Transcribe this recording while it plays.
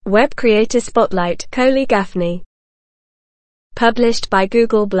Web Creator Spotlight, Coley Gaffney. Published by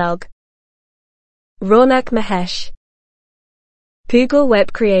Google Blog. Raunak Mahesh. Google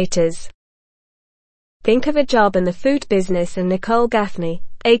Web Creators. Think of a job in the food business and Nicole Gaffney,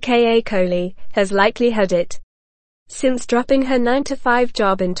 aka Coley, has likely had it. Since dropping her 9-to-5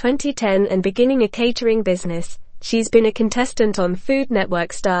 job in 2010 and beginning a catering business, she's been a contestant on Food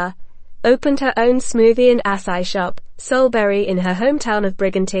Network Star, opened her own smoothie and acai shop, Soulberry, in her hometown of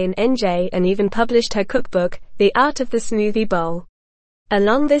Brigantine, NJ, and even published her cookbook, The Art of the Smoothie Bowl.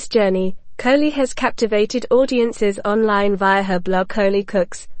 Along this journey, Coley has captivated audiences online via her blog Coley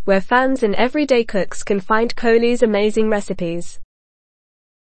Cooks, where fans and everyday cooks can find Coley's amazing recipes.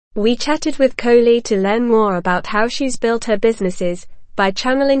 We chatted with Coley to learn more about how she's built her businesses by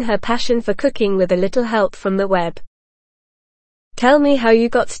channeling her passion for cooking with a little help from the web. Tell me how you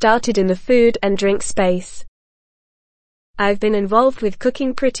got started in the food and drink space. I've been involved with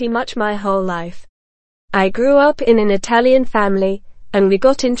cooking pretty much my whole life. I grew up in an Italian family, and we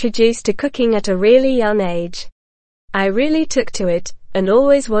got introduced to cooking at a really young age. I really took to it, and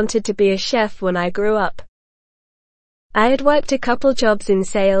always wanted to be a chef when I grew up. I had worked a couple jobs in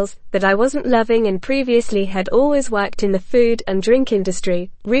sales that I wasn't loving and previously had always worked in the food and drink industry,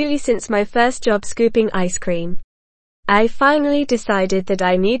 really since my first job scooping ice cream. I finally decided that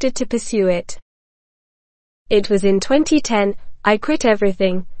I needed to pursue it. It was in 2010, I quit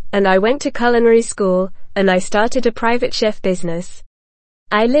everything, and I went to culinary school, and I started a private chef business.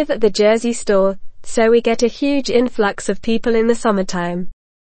 I live at the Jersey store, so we get a huge influx of people in the summertime.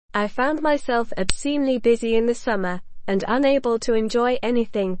 I found myself obscenely busy in the summer, and unable to enjoy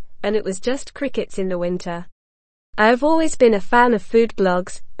anything, and it was just crickets in the winter. I've always been a fan of food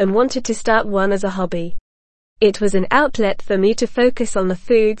blogs, and wanted to start one as a hobby. It was an outlet for me to focus on the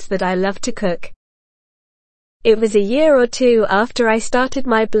foods that I love to cook. It was a year or two after I started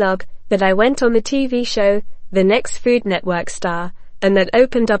my blog that I went on the TV show, The Next Food Network Star, and that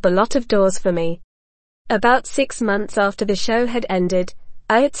opened up a lot of doors for me. About 6 months after the show had ended,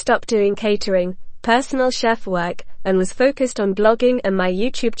 I had stopped doing catering, personal chef work, and was focused on blogging and my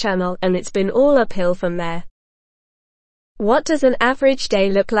YouTube channel, and it's been all uphill from there. What does an average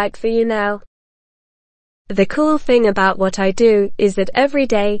day look like for you now? The cool thing about what I do is that every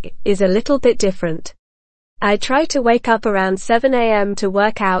day is a little bit different. I try to wake up around 7 a.m. to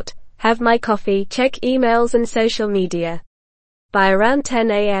work out, have my coffee, check emails and social media. By around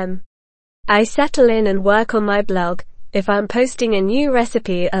 10 a.m., I settle in and work on my blog. If I'm posting a new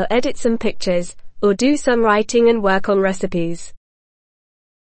recipe, I'll edit some pictures, or do some writing and work on recipes.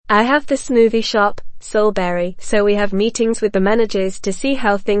 I have the smoothie shop, Soulberry, so we have meetings with the managers to see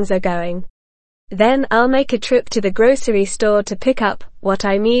how things are going. Then I'll make a trip to the grocery store to pick up what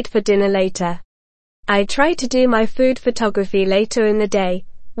I need for dinner later. I try to do my food photography later in the day,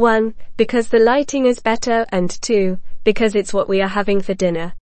 1, because the lighting is better, and 2, because it's what we are having for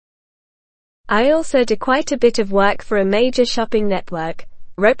dinner. I also do quite a bit of work for a major shopping network,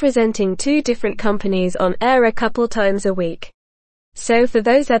 representing 2 different companies on air a couple times a week. So for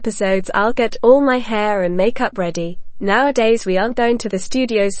those episodes I'll get all my hair and makeup ready. Nowadays we aren't going to the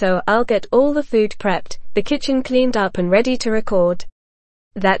studio, so I'll get all the food prepped, the kitchen cleaned up and ready to record.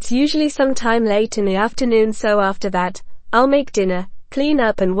 That's usually sometime late in the afternoon, so after that, I'll make dinner, clean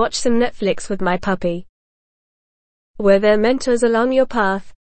up and watch some Netflix with my puppy. Were there mentors along your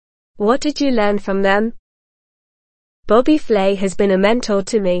path? What did you learn from them? Bobby Flay has been a mentor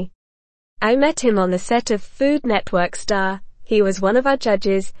to me. I met him on the set of Food Network Star. He was one of our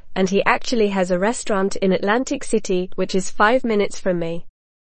judges, and he actually has a restaurant in Atlantic City, which is 5 minutes from me.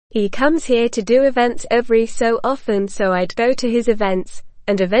 He comes here to do events every so often, so I'd go to his events,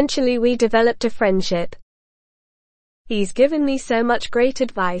 and eventually we developed a friendship. He's given me so much great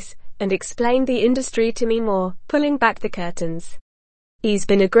advice, and explained the industry to me more, pulling back the curtains. He's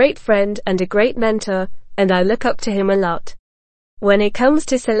been a great friend and a great mentor, and I look up to him a lot. When it comes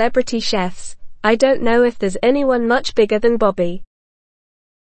to celebrity chefs, I don't know if there's anyone much bigger than Bobby.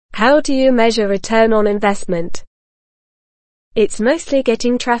 How do you measure return on investment? It's mostly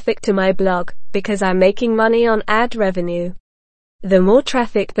getting traffic to my blog, because I'm making money on ad revenue. The more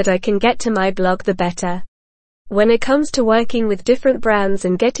traffic that I can get to my blog, the better. When it comes to working with different brands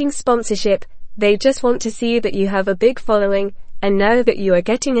and getting sponsorship, they just want to see that you have a big following, and know that you are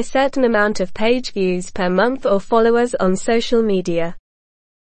getting a certain amount of page views per month or followers on social media.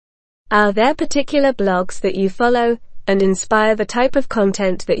 Are there particular blogs that you follow and inspire the type of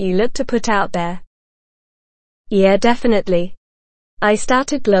content that you look to put out there? Yeah, definitely. I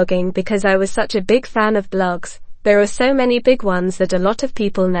started blogging because I was such a big fan of blogs. There are so many big ones that a lot of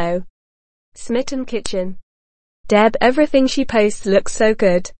people know. Smitten Kitchen. Deb, everything she posts looks so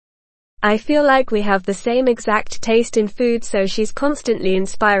good. I feel like we have the same exact taste in food, so she's constantly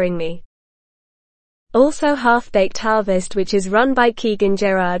inspiring me. Also Half-Baked Harvest, which is run by Keegan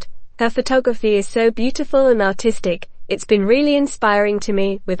Gerard. Her photography is so beautiful and artistic. It's been really inspiring to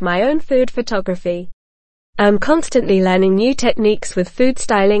me with my own food photography. I'm constantly learning new techniques with food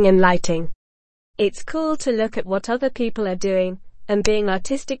styling and lighting. It's cool to look at what other people are doing and being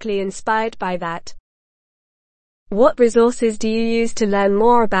artistically inspired by that. What resources do you use to learn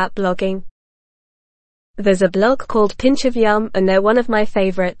more about blogging? There's a blog called Pinch of Yum, and they're one of my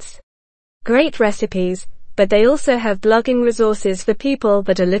favorites. Great recipes, but they also have blogging resources for people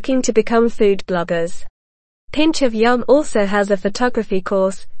that are looking to become food bloggers. Pinch of Yum also has a photography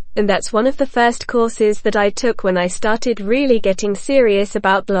course, and that's one of the first courses that I took when I started really getting serious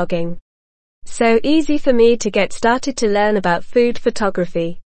about blogging. So easy for me to get started to learn about food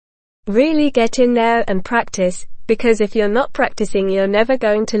photography. Really get in there and practice, because if you're not practicing, you're never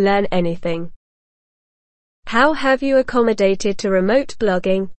going to learn anything. How have you accommodated to remote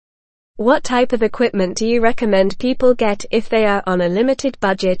blogging? What type of equipment do you recommend people get if they are on a limited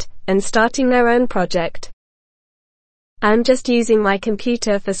budget and starting their own project? I'm just using my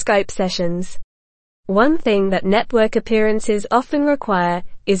computer for Skype sessions. One thing that network appearances often require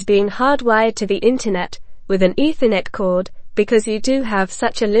is being hardwired to the internet with an Ethernet cord, because you do have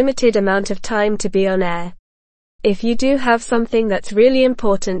such a limited amount of time to be on air. If you do have something that's really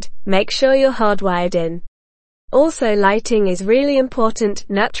important, make sure you're hardwired in. Also, lighting is really important.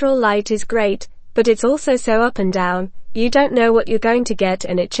 Natural light is great, but it's also so up and down. You don't know what you're going to get,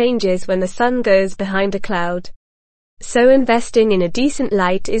 and it changes when the sun goes behind a cloud. So investing in a decent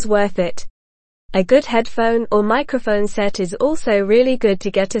light is worth it. A good headphone or microphone set is also really good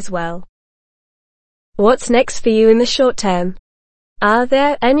to get as well. What's next for you in the short term? Are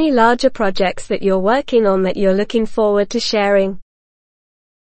there any larger projects that you're working on that you're looking forward to sharing?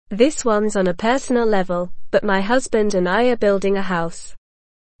 This one's on a personal level, but my husband and I are building a house.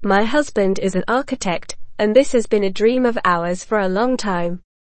 My husband is an architect, and this has been a dream of ours for a long time.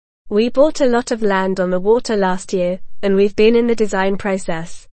 We bought a lot of land on the water last year, and we've been in the design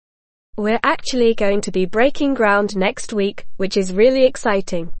process. We're actually going to be breaking ground next week, which is really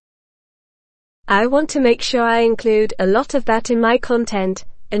exciting. I want to make sure I include a lot of that in my content,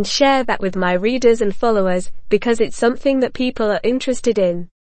 and share that with my readers and followers, because it's something that people are interested in.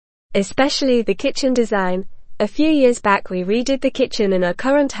 Especially the kitchen design. A few years back we redid the kitchen in our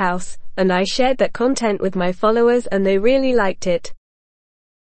current house, and I shared that content with my followers and they really liked it.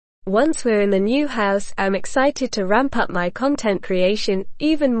 Once we're in the new house, I'm excited to ramp up my content creation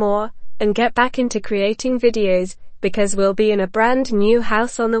even more, and get back into creating videos, because we'll be in a brand new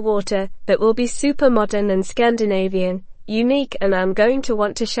house on the water that will be super modern and Scandinavian, unique, and I'm going to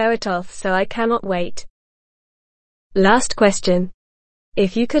want to show it off, so I cannot wait. Last question.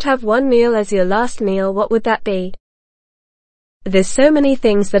 If you could have one meal as your last meal, what would that be? There's so many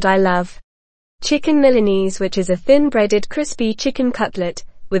things that I love. Chicken Milanese, which is a thin-breaded crispy chicken cutlet,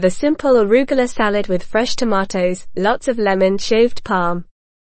 with a simple arugula salad with fresh tomatoes, lots of lemon, shaved parm.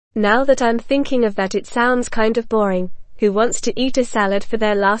 Now that I'm thinking of that, it sounds kind of boring. Who wants to eat a salad for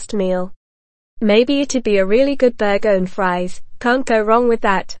their last meal? Maybe it'd be a really good burger and fries. Can't go wrong with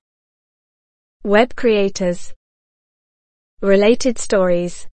that. Web creators. Related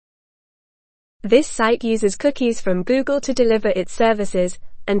stories. This site uses cookies from Google to deliver its services,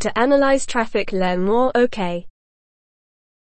 and to analyze traffic. Learn more. Okay.